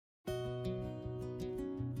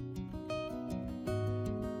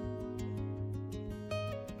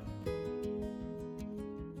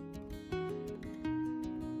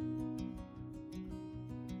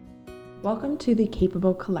Welcome to the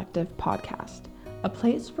Capable Collective podcast, a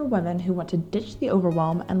place for women who want to ditch the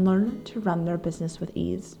overwhelm and learn to run their business with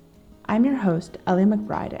ease. I'm your host, Ellie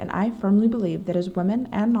McBride, and I firmly believe that as women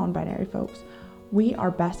and non-binary folks, we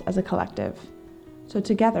are best as a collective. So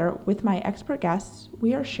together, with my expert guests,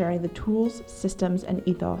 we are sharing the tools, systems, and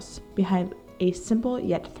ethos behind a simple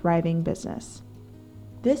yet thriving business.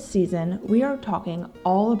 This season, we are talking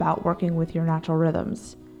all about working with your natural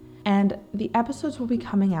rhythms, and the episodes will be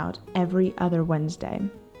coming out every other Wednesday.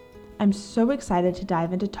 I'm so excited to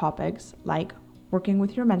dive into topics like working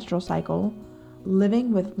with your menstrual cycle,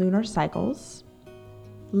 living with lunar cycles,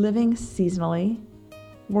 living seasonally,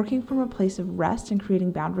 working from a place of rest and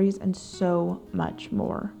creating boundaries, and so much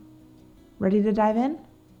more. Ready to dive in?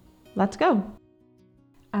 Let's go!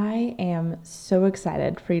 I am so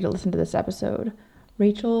excited for you to listen to this episode.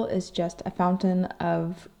 Rachel is just a fountain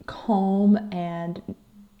of calm, and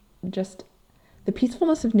just the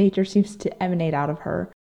peacefulness of nature seems to emanate out of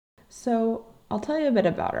her. So I'll tell you a bit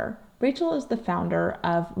about her. Rachel is the founder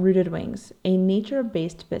of Rooted Wings, a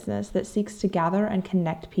nature-based business that seeks to gather and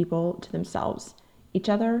connect people to themselves, each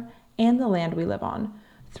other, and the land we live on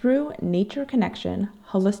through nature connection,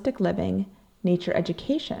 holistic living, nature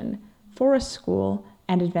education, forest school,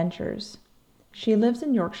 and adventures. She lives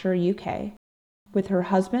in Yorkshire, UK, with her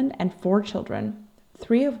husband and 4 children,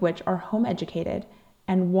 3 of which are home educated,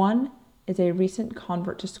 and 1 is a recent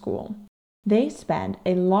convert to school. They spend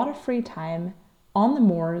a lot of free time on the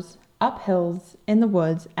moors, up hills, in the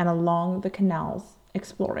woods, and along the canals,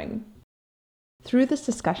 exploring. Through this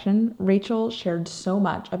discussion, Rachel shared so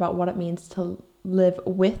much about what it means to live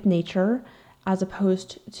with nature as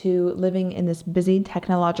opposed to living in this busy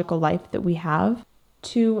technological life that we have,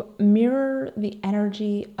 to mirror the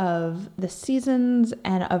energy of the seasons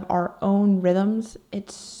and of our own rhythms.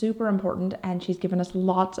 It's super important, and she's given us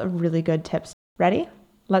lots of really good tips. Ready?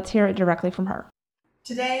 Let's hear it directly from her.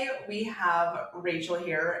 Today we have Rachel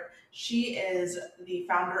here. She is the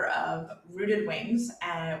founder of Rooted Wings,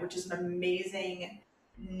 which is an amazing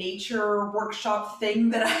nature workshop thing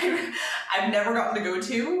that I've never gotten to go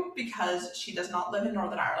to because she does not live in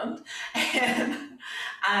Northern Ireland.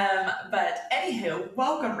 But anywho,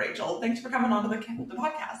 welcome, Rachel. Thanks for coming on to the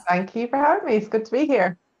podcast. Thank you for having me. It's good to be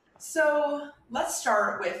here. So let's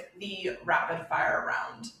start with the rapid fire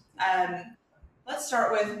round. Let's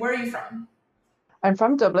start with, where are you from? I'm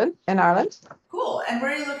from Dublin in Ireland. Cool. And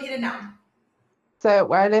where are you located now? So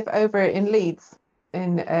where I live over in Leeds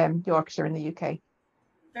in Yorkshire in the UK.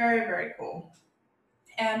 Very, very cool.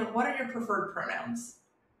 And what are your preferred pronouns?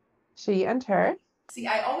 She and her. See,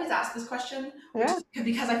 I always ask this question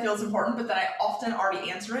because I feel it's important, but then I often already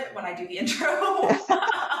answer it when I do the intro.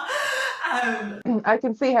 I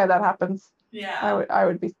can see how that happens. Yeah. I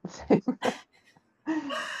would be the same.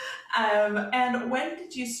 And when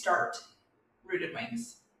did you start Rooted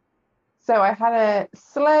Wings? So I had a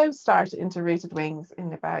slow start into Rooted Wings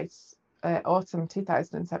in about autumn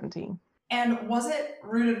 2017. And was it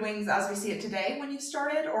Rooted Wings as we see it today when you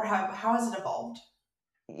started, or how has it evolved?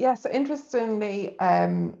 Yeah, so interestingly,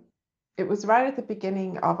 it was right at the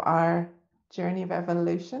beginning of our journey of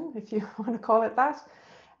evolution, if you want to call it that.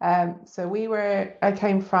 I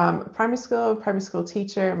came from primary school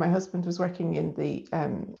teacher. My husband was working in the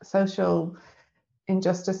social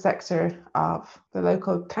injustice sector of the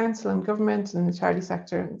local council and government, and the charity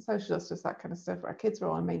sector and social justice, that kind of stuff. Our kids were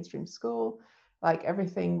all in mainstream school. Like,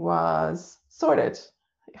 everything was sorted: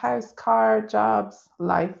 house, car, jobs,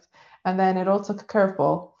 life. And then it all took a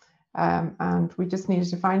curveball, and we just needed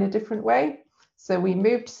to find a different way. So we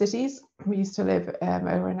moved cities. We used to live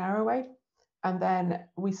over an hour away. And then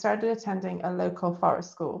we started attending a local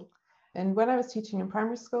forest school. And when I was teaching in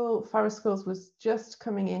primary school, forest schools was just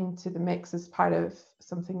coming into the mix as part of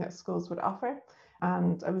something that schools would offer.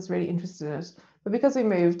 And I was really interested in it. But because we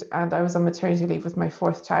moved and I was on maternity leave with my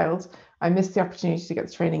 4th child, I missed the opportunity to get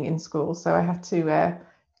the training in school. So I had to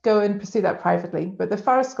go and pursue that privately. But the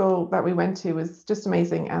forest school that we went to was just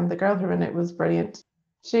amazing. And the girl who ran it was brilliant.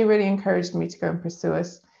 She really encouraged me to go and pursue it.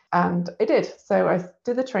 And I did. So I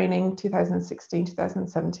did the training 2016,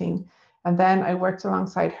 2017. And then I worked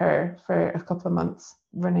alongside her for a couple of months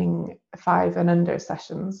running 5 and under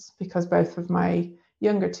sessions, because both of my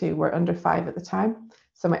younger 2 were under 5 at the time.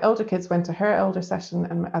 So my older kids went to her older session,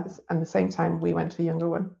 and at the same time we went to a younger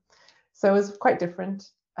one. So it was quite different.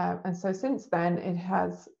 And so since then it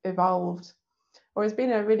has evolved, or has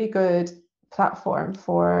been a really good platform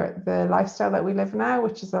for the lifestyle that we live now,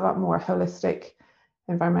 which is a lot more holistic,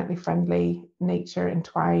 environmentally friendly, nature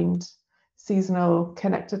entwined, seasonal,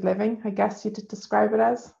 connected living, I guess you could describe it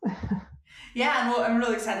as. Yeah, and well, I'm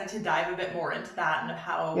really excited to dive a bit more into that and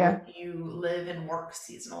how Yeah. you live and work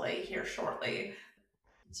seasonally here shortly.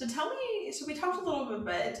 So tell me, so we talked a little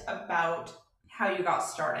bit about how you got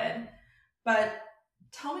started, but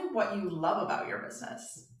tell me what you love about your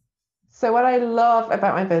business. So what I love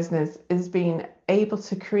about my business is being able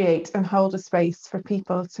to create and hold a space for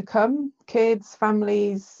people to come, kids,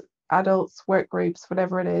 families, adults, work groups,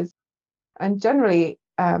 whatever it is. And generally,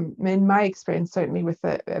 in my experience, certainly with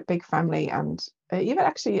a big family and even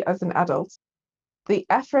actually as an adult, the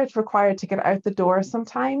effort required to get out the door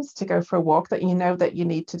sometimes to go for a walk that you know that you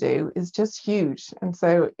need to do is just huge. And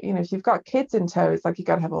so, if you've got kids in tow, it's like you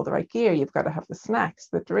got to have all the right gear. You've got to have the snacks,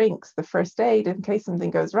 the drinks, the first aid in case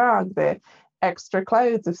something goes wrong, the extra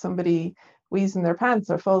clothes if somebody wheezes in their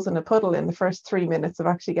pants or falls in a puddle in the first 3 minutes of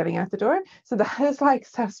actually getting out the door. So that is like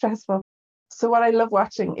so stressful. So what I love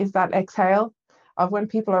watching is that exhale of when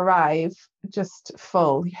people arrive, just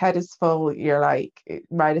full, your head is full, you're like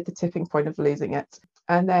right at the tipping point of losing it.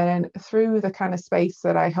 And then through the kind of space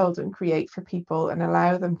that I hold and create for people and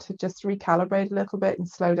allow them to just recalibrate a little bit and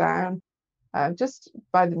slow down, just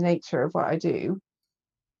by the nature of what I do,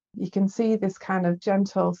 you can see this kind of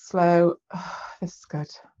gentle, slow, oh, this is good.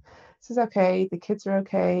 This is okay. The kids are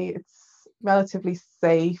okay. It's relatively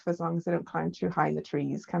safe as long as they don't climb too high in the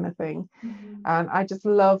trees, kind of thing. Mhm. And I just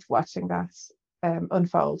love watching that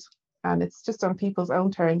unfold. And it's just on people's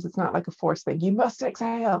own terms. It's not like a forced thing. You must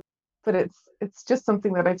exhale. But it's just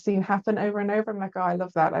something that I've seen happen over and over. I'm like, oh, I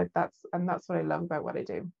love that. That's what I love about what I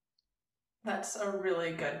do. That's a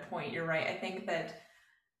really good point. You're right. I think that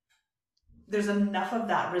there's enough of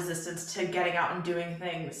that resistance to getting out and doing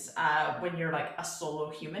things when you're like a solo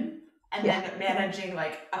human, and Yeah, then managing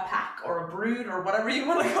like a pack or a brood or whatever you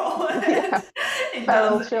want to call yeah. it. It Feral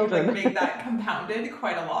does like children. make that compounded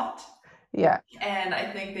quite a lot. Yeah, And I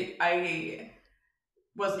think that I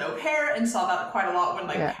was an au pair and saw that quite a lot when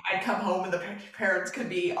like yeah, I'd come home and the parents could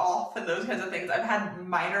be off and those kinds of things. I've had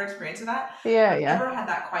minor experience of that. yeah, I've yeah, never had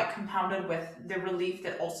that quite compounded with the relief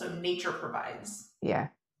that also nature provides. yeah,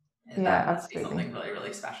 yeah, That must be absolutely. something really,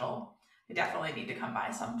 really special. I definitely need to come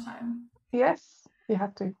by sometime Yes, you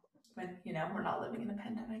have to. when, we're not living in a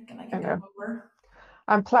pandemic and I I can come know. over.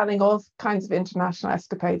 I'm planning all kinds of international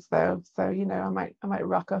escapades though. So, I might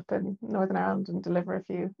rock up in Northern Ireland and deliver a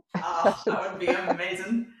few Oh, that sessions. would be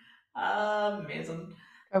amazing. Amazing.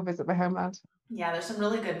 Go visit my homeland. Yeah, there's some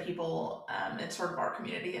really good people in sort of our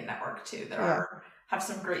community and network too that Yeah. are have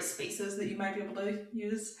some great spaces that you might be able to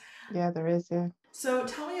use. Yeah, there is. Yeah. So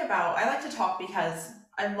tell me about, I like to talk because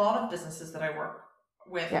a lot of businesses that I work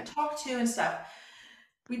with Yeah. and talk to and stuff,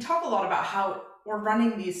 we talk a lot about how we're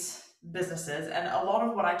running these businesses, and a lot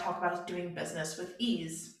of what I talk about is doing business with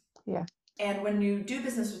ease. Yeah. And when you do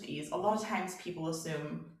business with ease, a lot of times people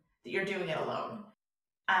assume that you're doing it alone.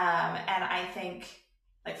 And I think,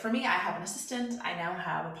 like for me, I have an assistant. I now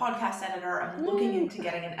have a podcast editor. I'm looking Woo. into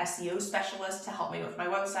getting an SEO specialist to help me with my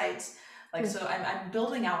websites. Like, Yeah. so I'm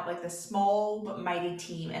building out like this small but mighty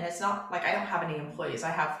team. And it's not like I don't have any employees, I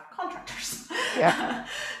have contractors. Yeah.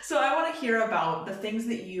 So I want to hear about the things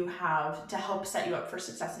that you have to help set you up for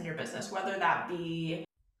success in your business, whether that be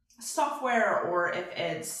software or if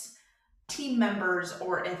it's team members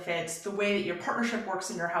or if it's the way that your partnership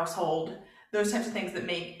works in your household, those types of things that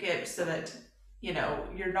make it so that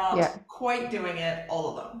you're not Yeah. quite doing it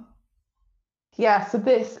all alone. Yeah. So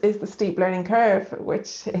this is the steep learning curve,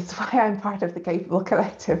 which is why I'm part of the Capable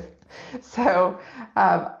Collective. So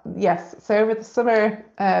yes. So over the summer,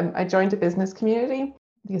 I joined a business community,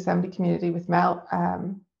 the assembly community with Mel,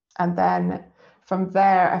 and then from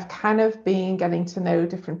there, I've kind of been getting to know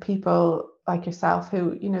different people like yourself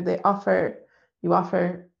who, you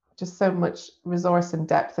offer just so much resource and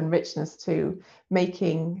depth and richness to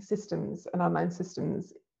making systems and online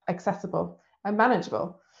systems accessible and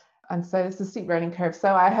manageable. And so it's a steep learning curve.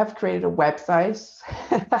 So I have created a website,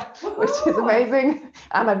 which is Woohoo! amazing.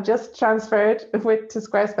 And I've just transferred to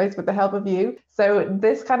Squarespace with the help of you. So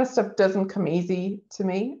this kind of stuff doesn't come easy to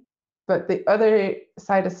me. But the other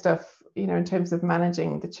side of stuff, in terms of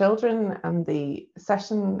managing the children and the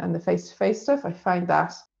session and the face-to-face stuff, I find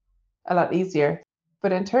that a lot easier.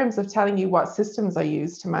 But in terms of telling you what systems I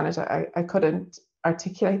use to manage it, I couldn't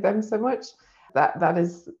articulate them so much. That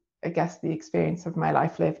is, I guess, the experience of my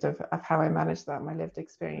life lived of how I manage that, my lived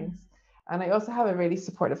experience. And I also have a really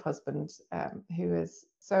supportive husband who is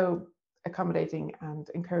so accommodating and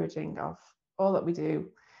encouraging of all that we do.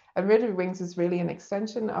 And Ritter Wings is really an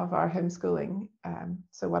extension of our homeschooling.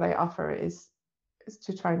 So what I offer is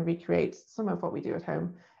to try and recreate some of what we do at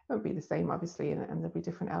home. It won't be the same, obviously, and there'll be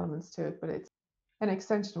different elements to it, but it's an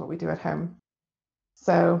extension of what we do at home.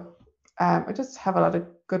 So I just have a lot of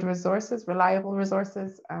good resources, reliable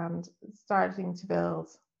resources, and starting to build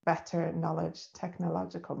better knowledge,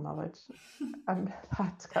 technological knowledge, and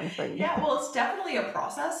that kind of thing. Yeah, well, it's definitely a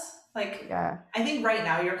process. Like, Yeah, I think right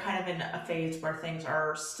now you're kind of in a phase where things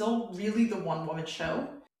are still really the one woman show.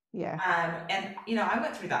 yeah, And I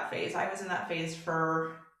went through that phase. I was in that phase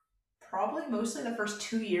for probably mostly the first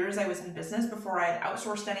 2 years I was in business before I had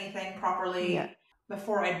outsourced anything yeah, properly,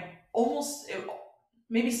 before I'd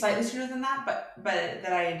maybe slightly sooner than that, but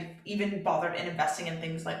that I'd even bothered in investing in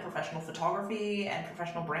things like professional photography and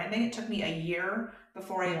professional branding. It took me a year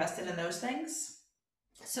before I yeah, invested in those things.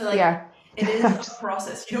 So like yeah. it is a Just,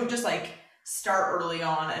 process. You don't just like start early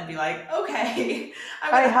on and be like, okay,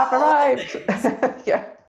 I'm I gonna have have all of the arrived. things. Yeah,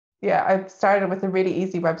 yeah. I started with a really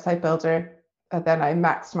easy website builder, and then I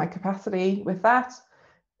maxed my capacity with that.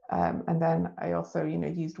 And then I also,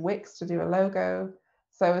 used Wix to do a logo.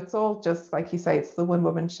 So it's all just like you say, it's the one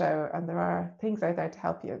woman show, and there are things out there to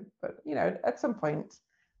help you. But at some point,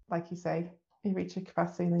 like you say, you reach your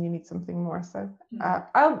capacity, and then you need something more. So Hmm.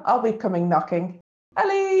 I'll be coming knocking.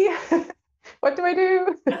 Ellie, what do I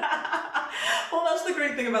do? Well, that's the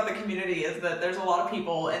great thing about the community is that there's a lot of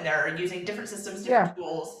people in there using different systems, different Yeah,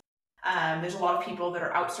 tools. There's a lot of people that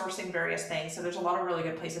are outsourcing various things. So there's a lot of really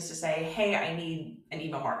good places to say, hey, I need an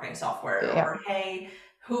email marketing software, yeah, or hey,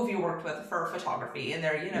 who have you worked with for photography? And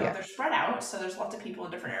yeah, they're spread out. So there's lots of people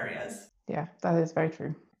in different areas. yeah. That is very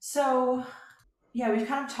true. So yeah, we've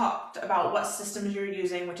kind of talked about what systems you're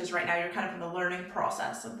using, which is right now you're kind of in the learning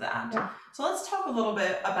process of that. Yeah, So let's talk a little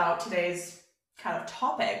bit about today's kind of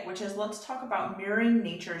topic, which is let's talk about mirroring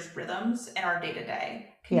nature's rhythms in our day to day.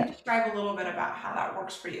 Can you yeah, describe a little bit about how that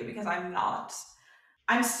works for you? Because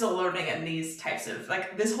I'm still learning in these types of,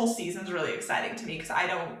 like, this whole season's really exciting to me because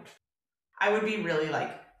I would be really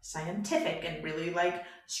like scientific and really like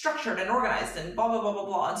structured and organized and blah blah blah blah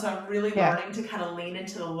blah. And so I'm really yeah, learning to kind of lean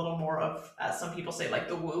into a little more of, as some people say, like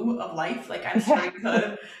the woo of life. Like I'm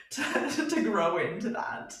yeah. starting to grow into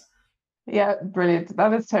that. Yeah, brilliant.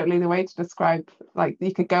 That is totally the way to describe, like,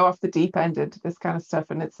 you could go off the deep end into this kind of stuff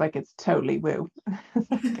and it's like it's totally woo.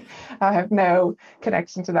 Like, I have no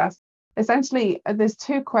connection to that. Essentially, there's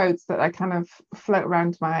two quotes that I kind of float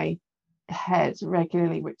around my head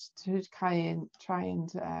regularly, which to try and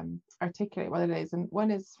articulate what it is. And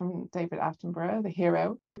one is from David Attenborough, the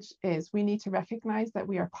hero, which is we need to recognize that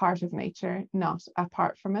we are part of nature, not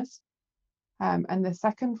apart from it. And the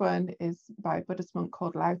second one is by a Buddhist monk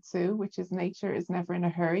called Lao Tzu, which is nature is never in a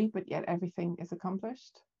hurry, but yet everything is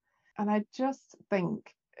accomplished. And I just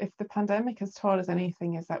think if the pandemic has taught us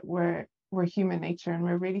anything, is that we're human nature and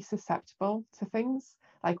we're really susceptible to things.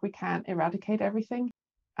 Like we can't eradicate everything.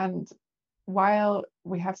 And while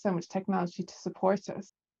we have so much technology to support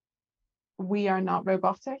us, we are not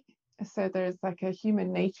robotic. So there's like a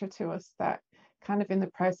human nature to us that kind of in the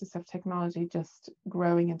process of technology just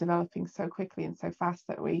growing and developing so quickly and so fast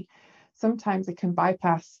that we sometimes it can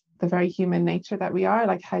bypass the very human nature that we are,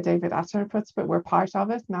 like how David Attenborough puts, but we're part of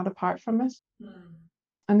it, not apart from it. Hmm.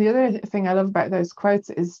 And the other thing I love about those quotes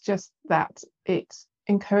is just that it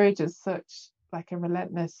encourages such like a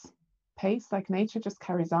relentless pace, like nature just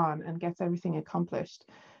carries on and gets everything accomplished.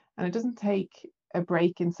 And it doesn't take a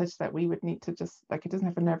break in such that we would need to just like it doesn't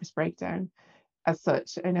have a nervous breakdown as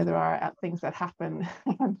such. I know there are things that happen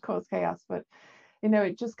and cause chaos, but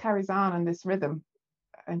it just carries on in this rhythm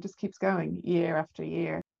and just keeps going year after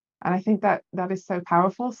year. And I think that that is so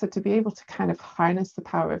powerful. So to be able to kind of harness the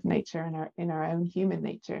power of nature in our own human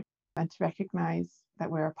nature and to recognize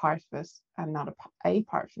that we're a part of it and not a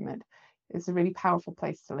part from it is a really powerful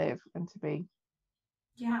place to live and to be.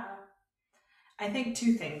 Yeah. I think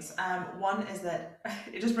two things. One is that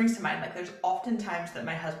it just brings to mind, like, there's often times that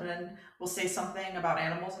my husband will say something about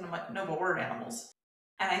animals, and I'm like, no, but we're animals.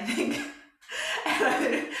 And I think,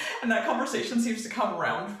 and that conversation seems to come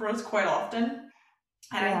around for us quite often.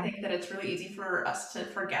 And I Yeah, think that it's really easy for us to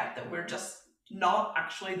forget that we're just not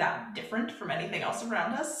actually that different from anything else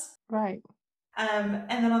around us. right. And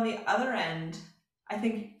then on the other end, I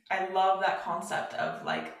think I love that concept of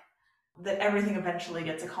like that everything eventually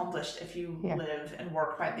gets accomplished if you Yeah, live and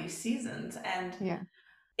work by these seasons. And yeah,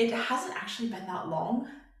 it hasn't actually been that long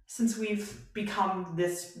since we've become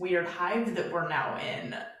this weird hive that we're now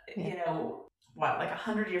in. yeah, What, like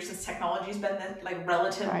 100 years since technology's been like right.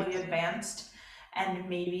 relatively advanced, and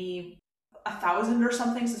maybe 1,000 or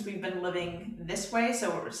something since we've been living this way.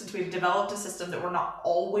 So since we've developed a system that we're not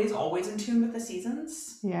always in tune with the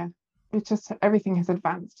seasons. Yeah. It's just everything has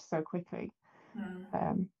advanced so quickly. Hmm.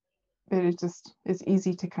 Um, but it just is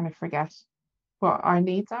easy to kind of forget what our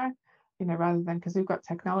needs are. rather than, because we've got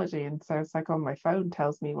technology, and so it's like, oh, my phone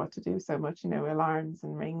tells me what to do so much, alarms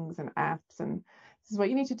and rings and apps, and this is what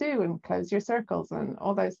you need to do, and close your circles and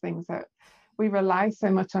all those things that we rely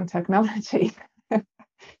so much on technology.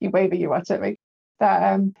 You wave it, you watch it, like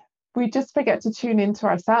that. We just forget to tune into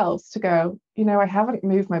ourselves to go, I haven't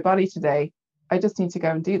moved my body today. I just need to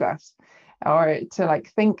go and do that. Or to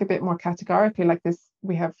like think a bit more categorically, like this,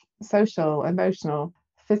 we have social, emotional,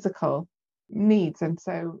 physical needs. And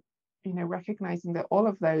so, recognizing that all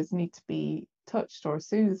of those need to be touched or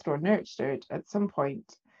soothed or nurtured at some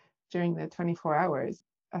point during the 24 hours,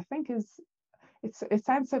 I think it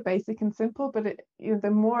sounds so basic and simple, but the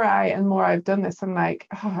more I've done this, I'm like,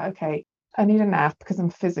 oh, okay, I need a nap because I'm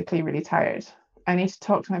physically really tired. I need to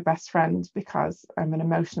talk to my best friend because I'm an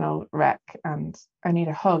emotional wreck, and I need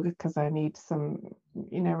a hug because I need some,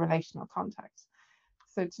 relational contact.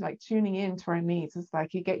 So to like tuning in to our needs is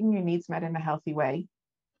like you're getting your needs met in a healthy way,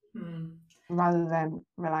 rather than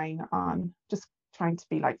relying on just trying to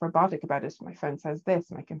be like robotic about it. My phone says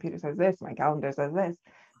this, my computer says this, my calendar says this,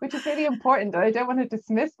 which is really important. And I don't want to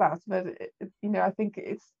dismiss that, but I think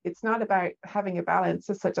it's not about having a balance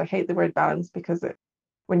as such. I hate the word balance because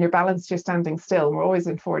when you're balanced, you're standing still. And we're always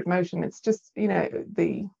in forward motion. It's just,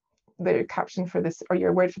 the caption for this, or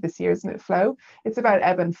your word for this year, isn't it, flow? It's about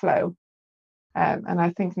ebb and flow. And I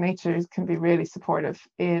think nature can be really supportive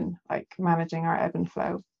in like managing our ebb and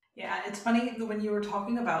flow. Yeah, it's funny when you were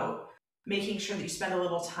talking about making sure that you spend a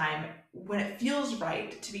little time when it feels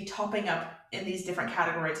right to be topping up in these different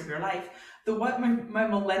categories of your life. What my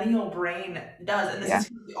millennial brain does, and this Yeah, is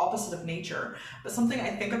the opposite of nature, but something I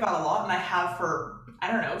think about a lot, and I have for,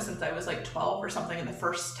 I don't know, since I was like 12 or something, and the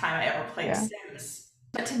first time I ever played yeah, Sims.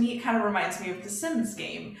 But to me, it kind of reminds me of the Sims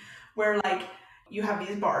game, where like you have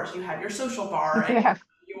these bars, you have your social bar, and yeah,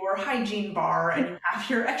 your hygiene bar, and you have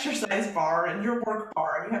your exercise bar and your work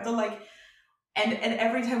bar, and you have to like, and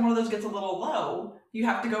every time one of those gets a little low, you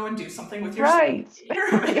have to go and do something with your right.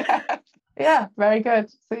 your Yeah, yeah, very good.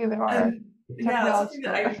 See, there are and yeah, that's something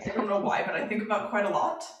that technological. I don't know why, but I think about quite a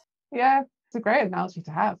lot. Yeah, it's a great analogy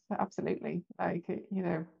to have. Absolutely. Like,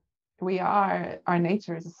 our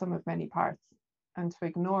nature is a sum of many parts. And to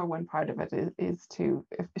ignore one part of it is to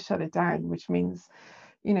shut it down, which means,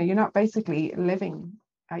 you're not basically living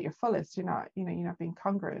at your fullest. You're not being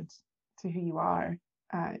congruent to who you are,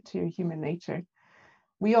 to your human nature.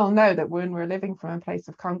 We all know that when we're living from a place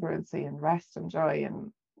of congruency and rest and joy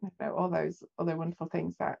and all those other wonderful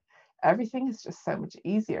things, that everything is just so much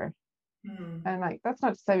easier. And like, that's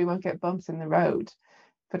not to say we won't get bumps in the road,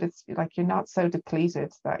 but it's like you're not so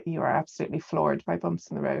depleted that you are absolutely floored by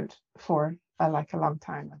bumps in the road for like a long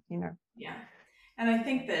time, Yeah. And I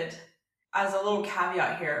think that as a little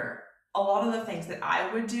caveat here, a lot of the things that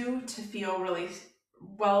I would do to feel really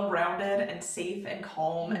well rounded and safe and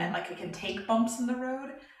calm and Mm, like I can take bumps in the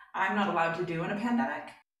road, I'm not allowed to do in a pandemic.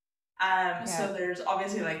 yeah, So there's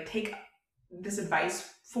obviously like take this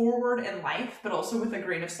advice forward in life, but also with a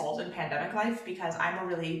grain of salt in pandemic life because I'm a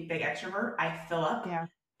really big extrovert. I fill up yeah,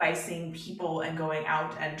 by seeing people and going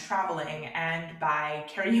out and traveling and by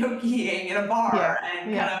karaokeing in a bar yeah,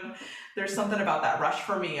 and yeah, kind of there's something about that rush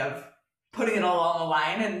for me of putting it all on the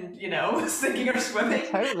line and sinking or yeah, swimming.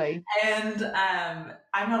 totally. And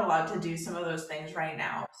I'm not allowed to do some of those things right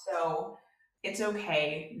now, so it's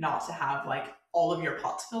okay not to have like all of your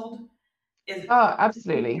pots filled is Oh, to do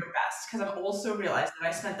absolutely. your best because I've also realized that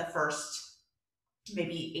I spent the first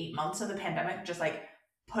maybe 8 months of the pandemic just like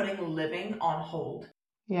putting living on hold.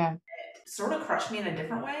 Yeah, It sort of crushed me in a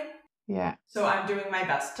different way. yeah, So I'm doing my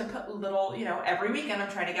best to put little, every weekend I'm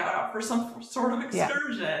trying to get out for some sort of yeah,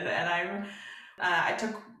 excursion, and I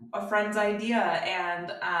took a friend's idea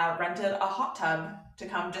and rented a hot tub to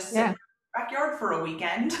come just sit in yeah, my backyard for a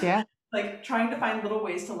weekend, yeah, like trying to find little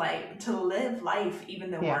ways to live life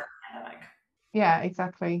even though we're yeah. in a pandemic. Yeah,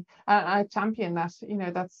 exactly. And I champion that,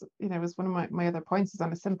 that's, was one of my other points is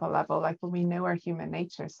on a simple level, like when we know our human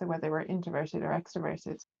nature. So whether we're introverted or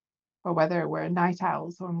extroverted, or whether we're night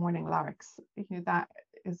owls or morning larks, that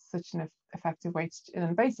is such an effective way to, in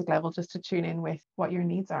a basic level, just to tune in with what your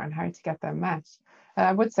needs are and how to get them met. And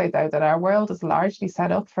I would say though that our world is largely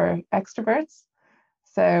set up for extroverts.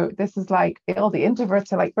 So this is like all the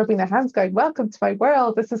introverts are like rubbing their hands, going, "Welcome to my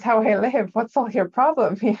world. This is how I live. What's all your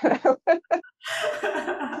problem?" So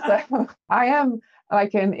I am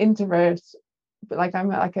like an introvert, but like I'm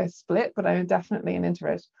like a split, but I'm definitely an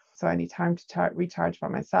introvert. So I need time to recharge by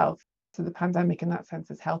myself. So the pandemic in that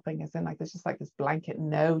sense is helping, as in like there's just like this blanket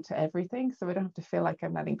no to everything. So I don't have to feel like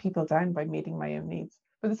I'm letting people down by meeting my own needs.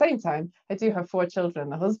 But at the same time, I do have 4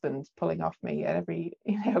 children and a husband pulling off me at every,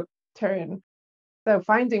 turn. So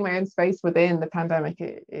finding my own space within the pandemic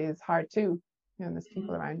is hard too. You know, there's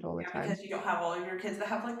people around all the Yeah, time. because you don't have all of your kids that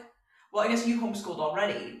have like, well, I guess you homeschooled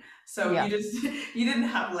already, so Yeah, you just you didn't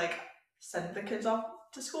have like send the kids off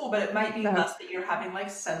to school, but it might be no, less that you're having like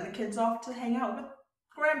send the kids off to hang out with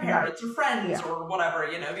right. grandparents or friends Yeah, or whatever,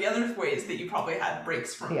 the other ways that you probably had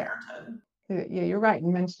breaks from yeah. parenthood. Yeah, you're right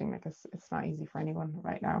in mentioning like it's not easy for anyone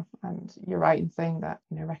right now. And you're right in saying that,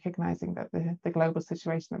 recognizing that the global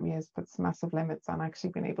situation that we is puts massive limits on actually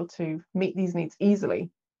being able to meet these needs easily.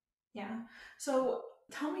 Yeah. So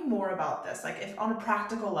tell me more about this. Like, if on a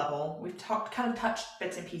practical level, we've talked, kind of touched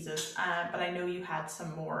bits and pieces, but I know you had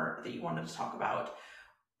some more that you wanted to talk about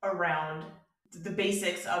around the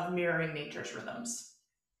basics of mirroring nature's rhythms.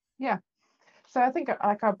 Yeah. So I think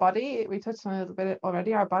like our body, we touched on it a little bit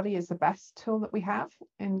already. Our body is the best tool that we have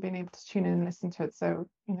in being able to tune in and listen to it. So,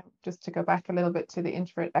 just to go back a little bit to the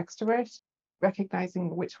introvert extrovert,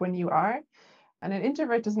 recognizing which one you are. And an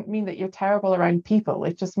introvert doesn't mean that you're terrible around people.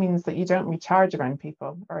 It just means that you don't recharge around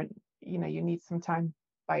people, or you need some time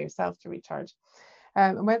by yourself to recharge.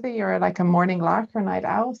 Whether you're like a morning lark or night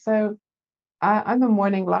owl. So I'm a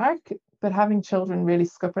morning lark, but having children really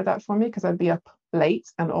scuppered that for me because I'd be up late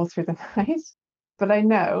and all through the night. But I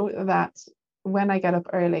know that when I get up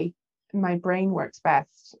early, my brain works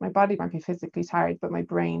best. My body might be physically tired, but my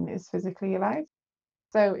brain is physically alive.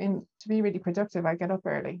 So to be really productive, I get up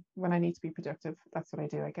early when I need to be productive. That's what I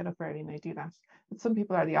do. I get up early and I do that. But some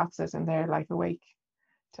people are the opposite and they're like awake.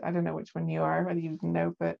 I don't know which one you are, whether you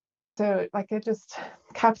know, but so like it just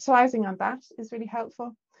capitalizing on that is really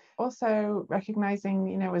helpful. Also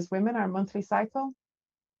recognizing, as women, our monthly cycle.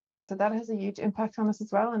 So that has a huge impact on us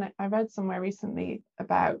as well. And I read somewhere recently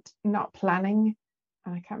about not planning,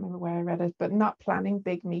 and I can't remember where I read it, but not planning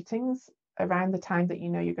big meetings around the time that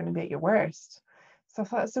you're going to be at your worst. So I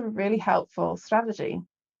thought that's a really helpful strategy.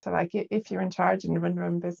 So like if you're in charge and run your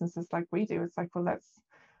own businesses like we do, it's like, well, let's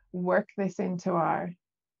work this into our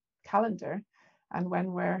calendar. And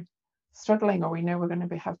when we're struggling or we know we're going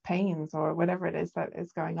to have pains or whatever it is that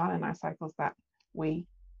is going on in our cycles, that we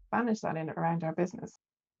manage that in around our business.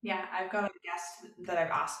 Yeah, I've got a guest that I've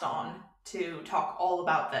asked on to talk all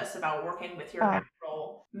about this, about working with your Uh,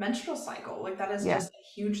 natural menstrual cycle. Like, that is yeah, just a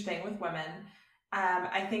huge thing with women.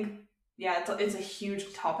 I think, yeah, it's a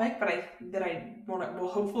huge topic, but we'll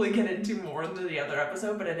hopefully get into more in the other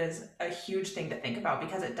episode. But it is a huge thing to think about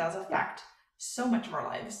because it does yeah, affect so much of our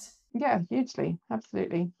lives. yeah, hugely,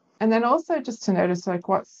 absolutely. And then also just to notice like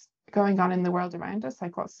what's going on in the world around us,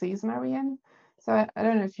 like what season are we in? So I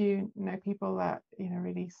don't know if you know people that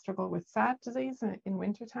really struggle with SAD disease in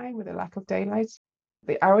wintertime with a lack of daylight.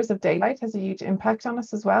 The hours of daylight has a huge impact on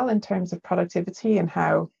us as well in terms of productivity and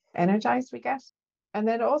how energized we get. And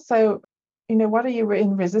then also, what are you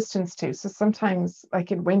in resistance to? So sometimes,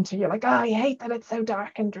 like in winter, you're like, oh, I hate that it's so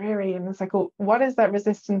dark and dreary. And it's like, well, what is that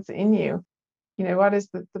resistance in you? What is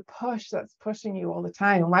the push that's pushing you all the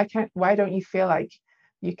time? And why don't you feel like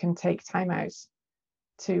you can take time out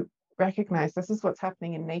to recognize this is what's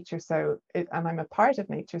happening in nature? And I'm a part of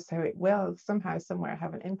nature, so it will somehow, somewhere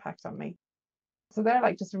have an impact on me. So they're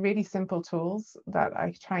like just really simple tools that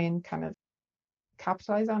I try and kind of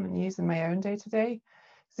capitalize on and use in my own day to day.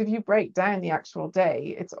 So if you break down the actual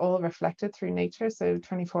day, it's all reflected through nature. So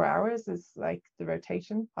 24 hours is like the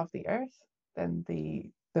rotation of the earth. Then the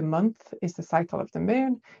month is the cycle of the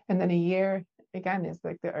moon. And then a year again is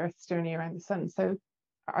like the earth's journey around the sun. So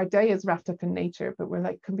our day is wrapped up in nature, but we're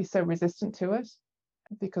like can be so resistant to it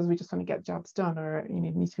because we just want to get jobs done or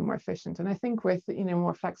need to be more efficient. And I think with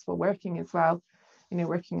more flexible working as well,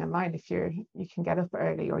 working online, if you can get up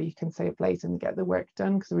early or you can stay up late and get the work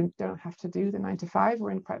done because we don't have to do the 9 to 5.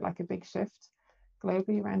 We're in quite like a big shift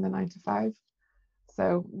globally around the 9 to 5.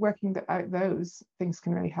 So working out those things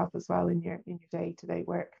can really help as well in your day-to-day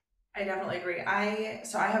work. I definitely agree. I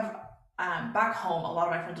have back home, a lot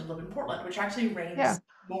of my friends live in Portland, which actually Yeah. rains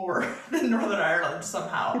more than Northern Ireland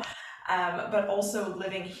somehow. But also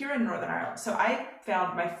living here in Northern Ireland. So I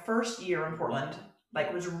found my first year in Portland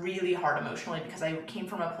like was really hard emotionally because I came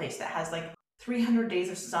from a place that has like 300 days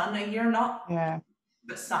of sun a year, not Yeah.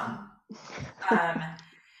 but sun. Um,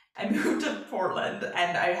 I moved to Portland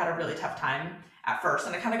and I had a really tough time at first,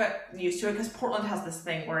 and I kind of got used to it because Portland has this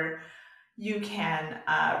thing where you can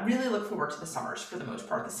really look forward to the summers for the most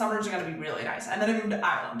part. The summers are going to be really nice. And then I moved to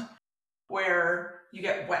Ireland where you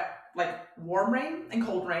get wet, like warm rain and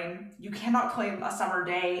cold rain. You cannot claim a summer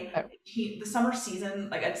day. Oh, The summer season,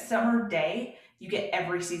 like a summer day, you get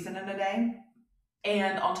every season in a day.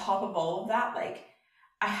 And on top of all of that, like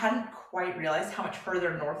I hadn't quite realized how much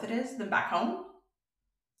further north it is than back home.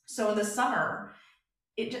 So in the summer,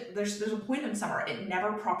 there's a point in summer, it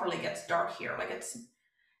never properly gets dark here. Like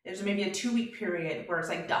there's maybe a 2 week period where it's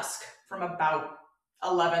like dusk from about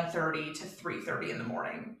 11:30 to 3:30 in the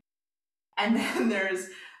morning. And then there's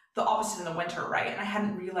the opposite in the winter, right? And I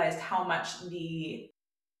hadn't realized how much the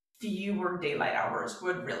fewer daylight hours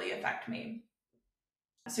would really affect me.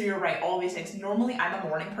 So you're right, all these things. Normally, I'm a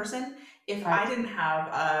morning person. If I Right. didn't have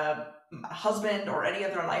a husband or any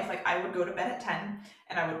other life, like I would go to bed at 10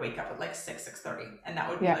 and I would wake up at like 6:30, and that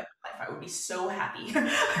would be Yeah. like life. I would be so happy.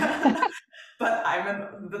 But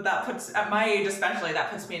that puts, at my age especially,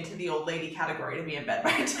 that puts me into the old lady category to be in bed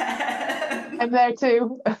by 10. I'm there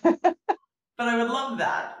too. But I would love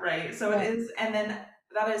that, right? So Yeah. it is, and then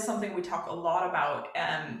that is something we talk a lot about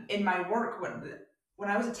in my work. When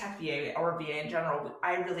I was a tech VA or VA in general,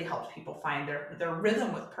 I really helped people find their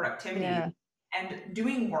rhythm with productivity Yeah. and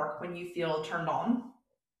doing work when you feel turned on,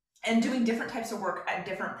 and doing different types of work at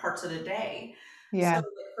different parts of the day. So Yeah.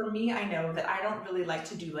 for me, I know that I don't really like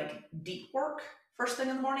to do like deep work first thing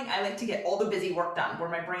in the morning. I like to get all the busy work done where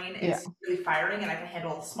my brain Yeah. is really firing and I can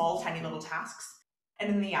handle small, tiny little tasks. And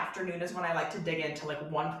in the afternoon is when I like to dig into like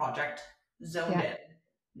one project, zoned Yeah. in,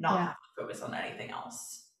 not Yeah. have to focus on anything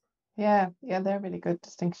else. Yeah. Yeah. They're really good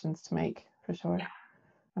distinctions to make for sure.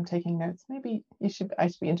 I'm taking notes. Maybe I should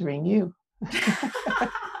be interviewing you.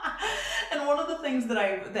 And one of the things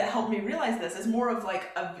that helped me realize this is more of like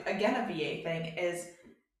again a VA thing is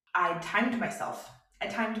I timed myself. I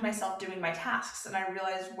timed myself doing my tasks, and I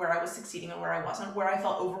realized where I was succeeding and where I wasn't, where I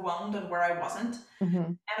felt overwhelmed and where I wasn't. Mm-hmm.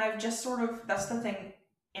 And I've just sort of, that's the thing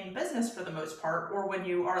in business for the most part, or when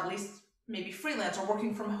you are at least maybe freelance or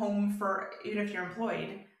working from home, for even if you're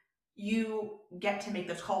employed, you get to make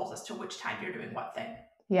those calls as to which time you're doing what thing.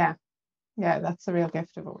 Yeah. Yeah. That's the real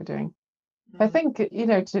gift of what we're doing. I Mm. think,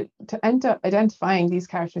 to end up identifying these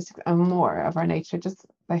characteristics and more of our nature, just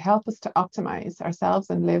they help us to optimize ourselves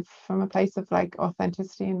and live from a place of like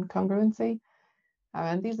authenticity and congruency.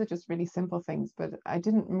 And these are just really simple things, but I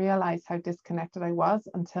didn't realize how disconnected I was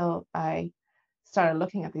until I started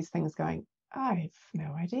looking at these things going, I've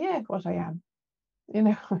no idea what I am.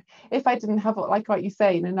 If I didn't have, like what you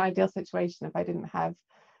say, in an ideal situation, if I didn't have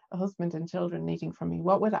a husband and children needing from me,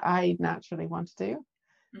 what would I naturally want to do?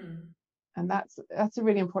 Mm. And that's a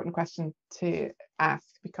really important question to ask,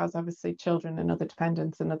 because obviously children and other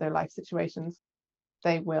dependents and other life situations,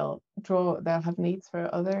 they'll have needs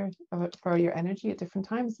for your energy at different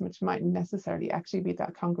times, which might necessarily actually be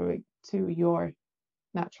that congruent to your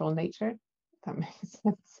natural nature, if that makes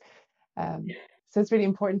sense. So it's really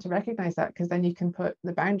important to recognize that, because then you can put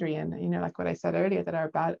the boundary in, like what I said earlier, that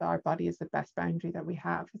our body is the best boundary that we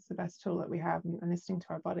have. It's the best tool that we have, and listening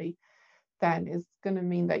to our body then is going to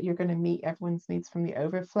mean that you're going to meet everyone's needs from the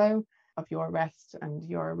overflow of your rest and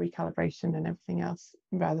your recalibration and everything else,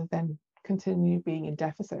 rather than continue being in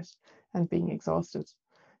deficit and being exhausted,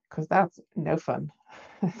 because that's no fun.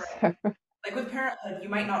 Right. Like with parenthood, you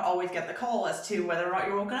might not always get the call as to whether or not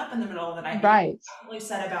you're woken up in the middle of the night, but you Right. definitely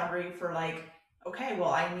set a boundary for like, okay, well,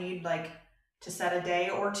 I need like to set a day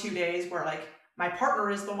or 2 days where like my partner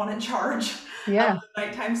is the one in charge of Yeah. the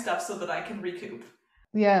nighttime stuff so that I can recoup.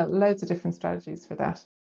 Yeah, loads of different strategies for that.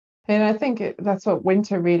 And I think that's what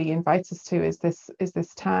winter really invites us to, is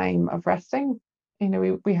this time of resting.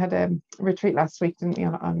 We had a retreat last week, didn't we,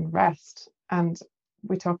 on rest, and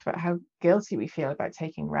we talked about how guilty we feel about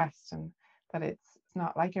taking rest, and that it's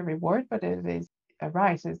not like a reward, but it is a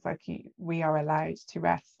right. It's like we are allowed to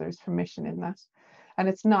rest. There's permission in that, and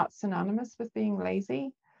it's not synonymous with being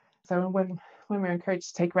lazy. So when we're encouraged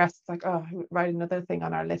to take rest, it's like, oh, write another thing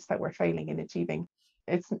on our list that we're failing in achieving.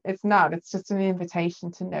 It's not. It's just an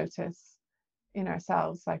invitation to notice in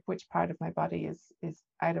ourselves, like, which part of my body is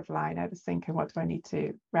out of line, out of sync, and what do I need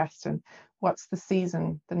to rest, and what's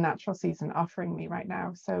the natural season offering me right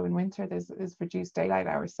now. So in winter there's reduced daylight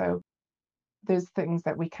hours, so there's things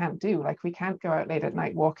that we can't do, like we can't go out late at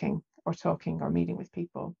night walking or talking or meeting with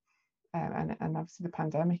people, and obviously the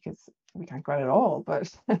pandemic is, we can't go out at all,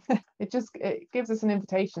 but it gives us an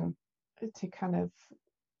invitation to kind of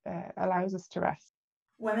allows us to rest.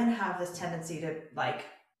 Women have this tendency to like,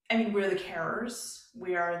 I mean, we're the carers,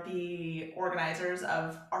 we are the organizers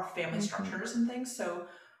of our family structures and things. So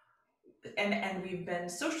and we've been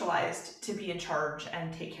socialized to be in charge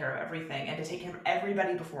and take care of everything and to take care of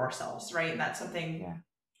everybody before ourselves, right? And that's something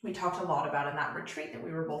we talked a lot about in that retreat that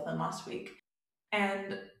we were both in last week.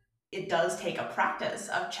 And it does take a practice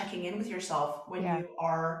of checking in with yourself when you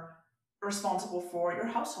are responsible for your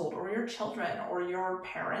household or your children or your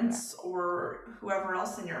parents or whoever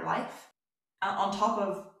else in your life, on top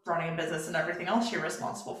of running a business and everything else you're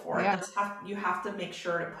responsible for. You have to make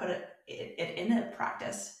sure to put it in a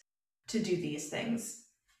practice to do these things.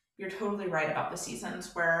 you're totally right about the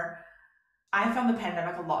seasons, where I found the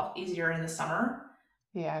pandemic a lot easier in the summer.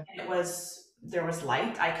 Yeah. And there was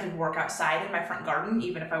light. I could work outside in my front garden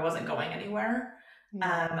even if I wasn't going anywhere.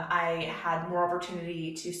 Yeah. I had more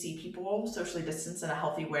opportunity to see people socially distance in a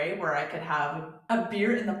healthy way, where I could have a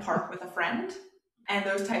beer in the park with a friend and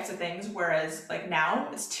those types of things. Whereas like now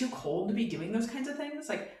it's too cold to be doing those kinds of things.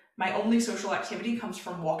 Like my only social activity comes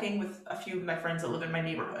from walking with a few of my friends that live in my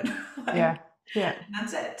neighborhood. Yeah. Like, Yeah. and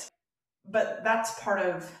that's it. But that's part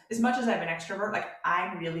of, as much as I'm an extrovert, like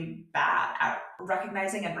I'm really bad at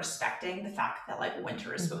recognizing and respecting the fact that like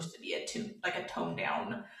winter is Hmm. supposed to be a toned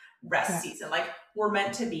down rest Yeah. season. Like we're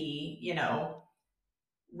meant to be,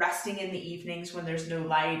 resting in the evenings when there's no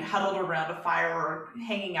light, huddled around a fire or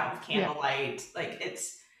hanging out with Yeah. candlelight. Like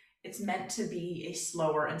it's meant to be a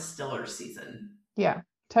slower and stiller season. Yeah.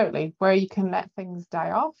 Totally. Where you can let things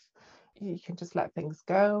die off, you can just let things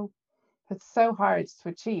go. It's so hard to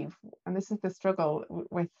achieve, and this is the struggle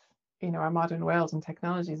with our modern world and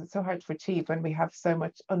technologies. It's so hard to achieve when we have so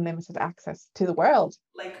much unlimited access to the world.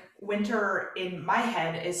 Like winter in my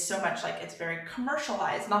head is so much like it's very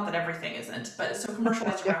commercialized. Not that everything isn't, but it's so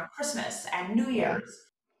commercialized Yeah. around Christmas and New Yeah. Year's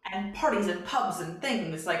and parties and pubs and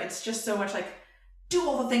things. Like it's just so much like do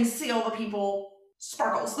all the things, see all the people,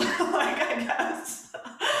 sparkles. Like I guess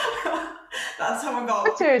that's how it got.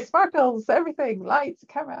 Glitter, sparkles, everything, lights,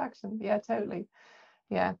 camera action. Yeah, totally.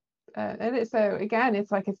 Yeah. And it's so again,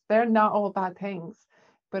 it's like they're not all bad things,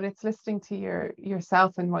 but it's listening to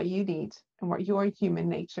yourself and what you need and what your human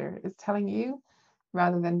nature is telling you,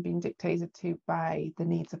 rather than being dictated to by the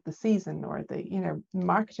needs of the season. Or the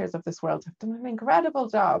marketers of this world have done an incredible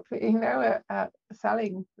job at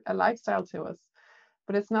selling a lifestyle to us,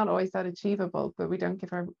 but it's not always that achievable. But we don't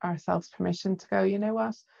give ourselves permission to go, you know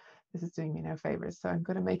what, this is doing me no favors, so I'm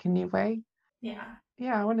going to make a new way. Yeah,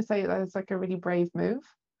 Yeah, I want to say that it's like a really brave move,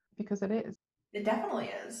 because it is. it definitely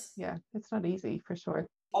is. Yeah, it's not easy for sure.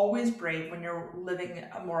 Always brave when you're living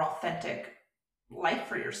a more authentic life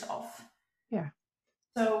for yourself. Yeah.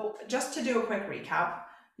 So, just to do a quick recap,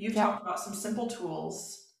 you've Yeah. talked about some simple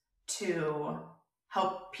tools to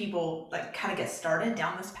help people like kind of get started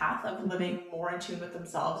down this path of Hmm. living more in tune with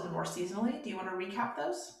themselves and more seasonally. Do you want to recap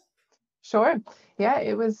those? Sure. Yeah,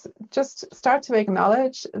 it was just start to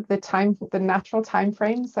acknowledge the natural time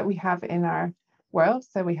frames that we have in our world.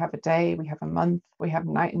 So we have a day, we have a month, we have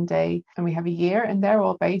night and day, and we have a year, and they're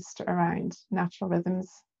all based around natural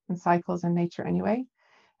rhythms and cycles in nature anyway.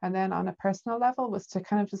 And then on a personal level was to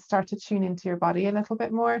kind of just start to tune into your body a little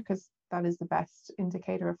bit more, because that is the best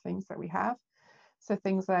indicator of things that we have. So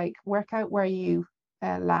things like work out where you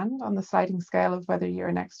land on the sliding scale of whether you're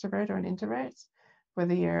an extrovert or an introvert,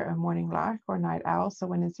 whether you're a morning lark or night owl. So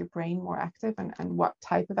when is your brain more active, and what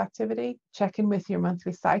type of activity? Check in with your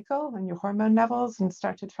monthly cycle and your hormone levels and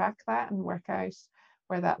start to track that and work out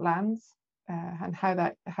where that lands, and how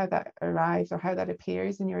that arrives or how that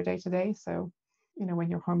appears in your day to day. So, when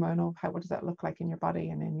you're hormonal, what does that look like in your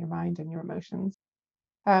body and in your mind and your emotions?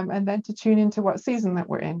 And then to tune into what season that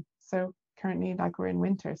we're in. So currently, like, we're in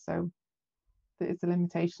winter, so it's a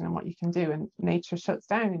limitation on what you can do, and nature shuts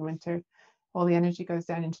down in winter. All the energy goes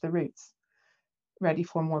down into the roots, ready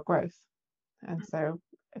for more growth. And so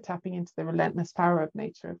tapping into the relentless power of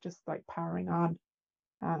nature, of just like powering on,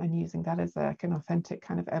 and using that as like an authentic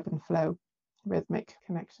kind of ebb and flow rhythmic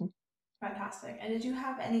connection. Fantastic. And did you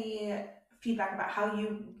have any feedback about how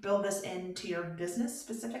you build this into your business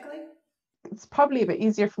specifically? It's probably a bit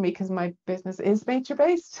easier for me because my business is nature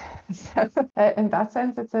based. So in that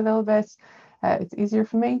sense, it's a little bit, it's easier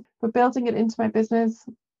for me. But building it into my business,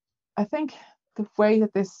 I think the way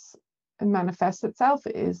that this manifests itself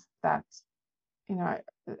is that,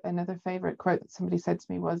 another favorite quote that somebody said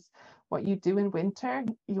to me was, what you do in winter,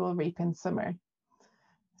 you will reap in summer.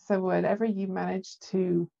 So whatever you manage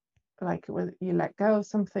to, like, whether you let go of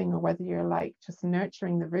something or whether you're like just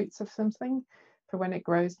nurturing the roots of something for when it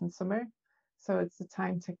grows in summer. So it's a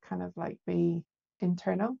time to kind of like be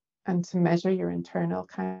internal and to measure your internal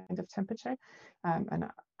kind of temperature, and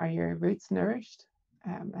are your roots nourished?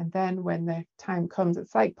 And then when the time comes,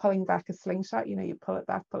 it's like pulling back a slingshot. You pull it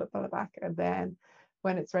back, pull it back, and then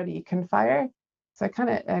when it's ready, you can fire. So I kind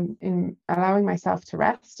of, in allowing myself to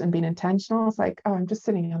rest and being intentional, it's like, oh, I'm just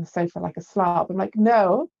sitting on the sofa like a slob. I'm like,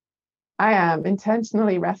 no, I am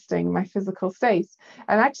intentionally resting my physical state.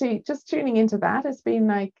 And actually just tuning into that has been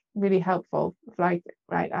like really helpful. Like,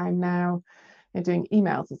 right, I'm now doing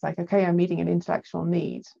emails. It's like, okay, I'm meeting an intellectual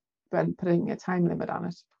need, but putting a time limit on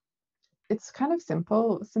it. It's kind of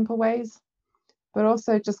simple ways, but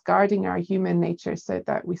also just guarding our human nature so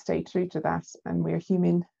that we stay true to that, and we're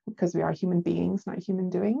human because we are human beings, not human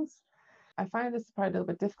doings. I find this part a little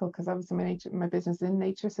bit difficult because obviously my business is in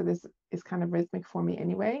nature, so this is kind of rhythmic for me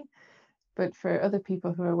anyway. But for other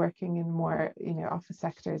people who are working in more, office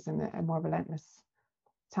sectors in a more relentless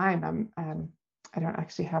time, I don't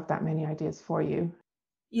actually have that many ideas for you.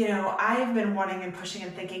 I've been wanting and pushing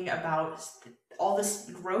and thinking about all this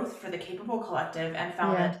growth for the Capable Collective and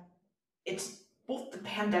found that it's both the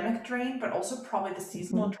pandemic drain, but also probably the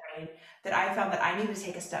seasonal drain that I found that I need to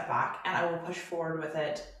take a step back, and I will push forward with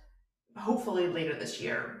it hopefully later this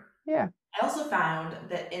year. Yeah. I also found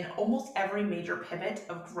that in almost every major pivot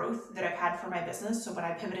of growth that I've had for my business, so when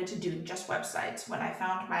I pivoted to doing just websites, when I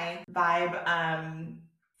found my vibe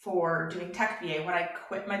for doing tech VA, when I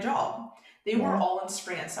quit my job, they were all in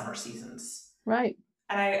spring and summer seasons. Right.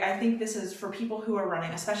 And I think this is for people who are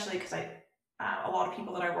running, especially because a lot of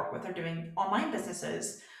people that I work with are doing online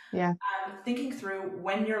businesses. Yeah. Thinking through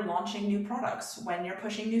when you're launching new products, when you're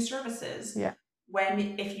pushing new services. Yeah.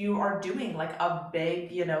 If you are doing like a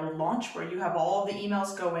big, launch where you have all the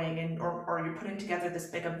emails going or you're putting together this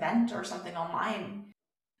big event or something online,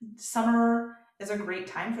 summer is a great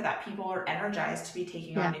time for that. People are energized to be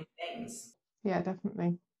taking on new things. Yeah,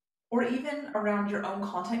 definitely. Or even around your own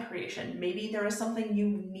content creation. Maybe there is something you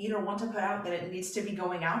need or want to put out that it needs to be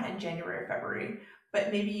going out in January or February,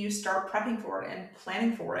 but maybe you start prepping for it and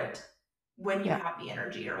planning for it when you have the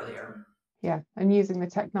energy earlier. Yeah, and using the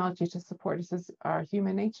technology to support us as our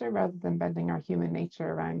human nature rather than bending our human nature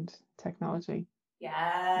around technology. Yes.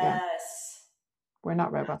 Yeah. We're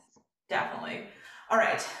not robots. Definitely. All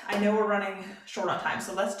right. I know we're running short on time,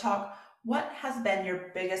 so let's talk. What has been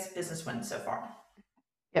your biggest business win so far?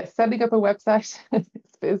 Yeah, setting up a website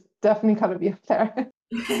is definitely got to be up there.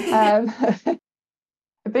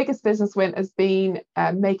 The biggest business win has been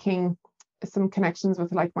making some connections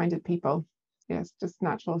with like-minded people. Yes, just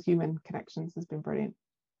natural human connections has been brilliant.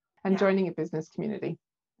 And joining a business community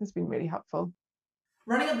has been really helpful.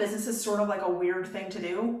 Running a business is sort of like a weird thing to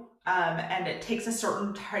do. And it takes a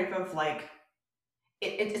certain type of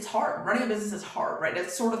it's hard. Running a business is hard, right?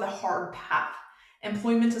 It's sort of the hard path.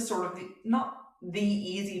 Employment is sort of not the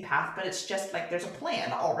easy path, but it's just like there's a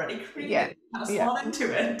plan already created. Kind of slot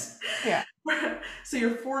into it. Yeah. So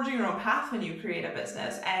you're forging your own path when you create a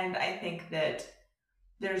business. And I think that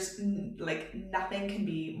there's nothing can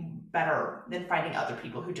be better than finding other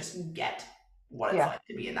people who just get what it's like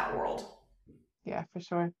to be in that world. Yeah, for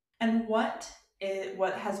sure. And what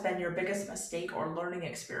has been your biggest mistake or learning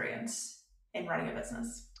experience in running a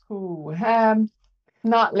business? Ooh,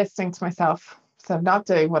 not listening to myself. So not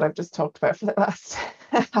doing what I've just talked about for the last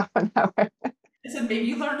half an hour. So maybe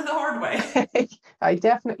you learned the hard way. I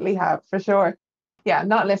definitely have, for sure. Yeah,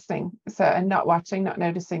 not listening. So, and not watching, not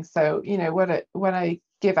noticing. So, when I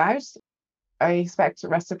give out, I expect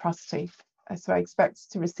reciprocity. So I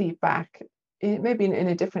expect to receive back, maybe in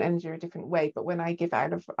a different energy or a different way. But when I give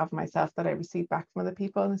out of myself, that I receive back from other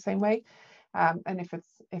people in the same way. And if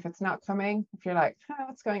it's not coming, if you're like,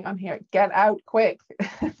 what's going on here? Get out quick.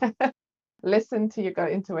 Listen to your gut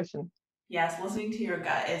intuition. Yes, listening to your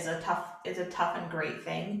gut is a tough and great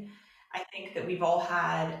thing. I think that we've all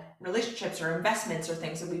had relationships or investments or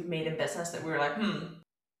things that we've made in business that we were like,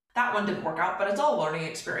 that one didn't work out, but it's all a learning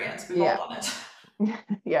experience. We've all done it.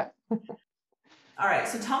 Yeah. All right.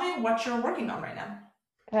 So tell me what you're working on right now.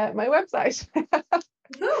 My website.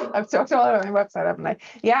 I've talked all about my website, haven't I?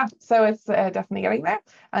 Yeah. So it's definitely getting there.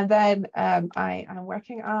 And then I am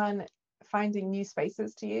working on finding new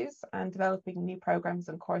spaces to use and developing new programs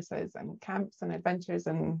and courses and camps and adventures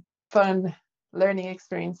and fun learning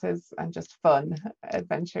experiences and just fun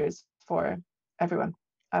adventures for everyone,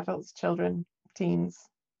 adults, children, teens,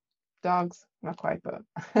 dogs, not quite, but.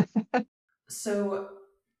 So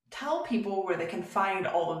tell people where they can find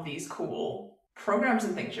all of these cool programs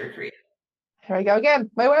and things you're creating. Here I go again,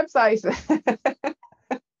 my website.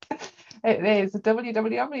 It is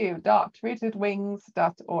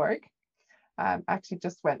www.rootedwings.org. Actually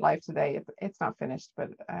just went live today. It's not finished,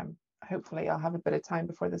 but hopefully I'll have a bit of time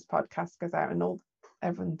before this podcast goes out and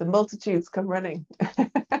the multitudes come running.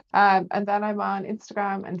 And then I'm on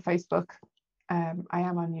Instagram and Facebook. I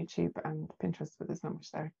am on YouTube and Pinterest, but there's not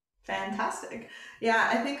much there. Fantastic. Yeah,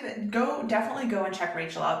 I think that definitely go and check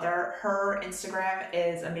Rachel out there. Her Instagram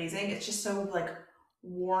is amazing. It's just so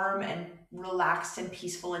warm and relaxed and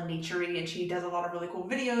peaceful and naturey, and she does a lot of really cool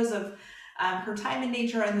videos of her time in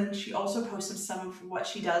nature, and then she also posted some of what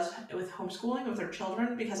she does with homeschooling with her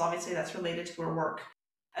children, because obviously that's related to her work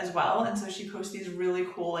as well. And so she posts these really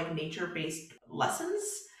cool nature-based lessons.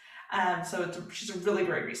 So she's a really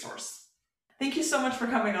great resource. Thank you so much for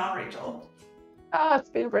coming on, Rachel. Oh, it's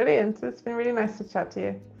been brilliant. It's been really nice to chat to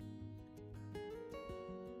you.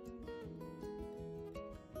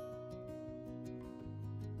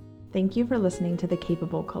 Thank you for listening to the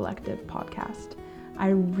Capable Collective podcast. I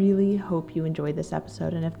really hope you enjoyed this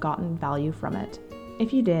episode and have gotten value from it.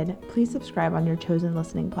 If you did, please subscribe on your chosen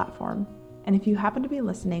listening platform. And if you happen to be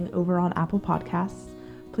listening over on Apple Podcasts,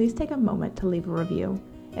 please take a moment to leave a review.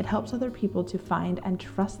 It helps other people to find and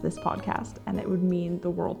trust this podcast, and it would mean the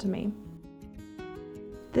world to me.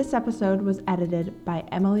 This episode was edited by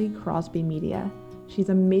Emily Crosby Media. She's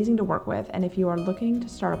amazing to work with, and if you are looking to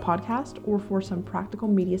start a podcast or for some practical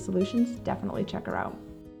media solutions, definitely check her out.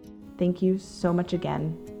 Thank you so much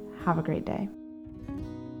again. Have a great day.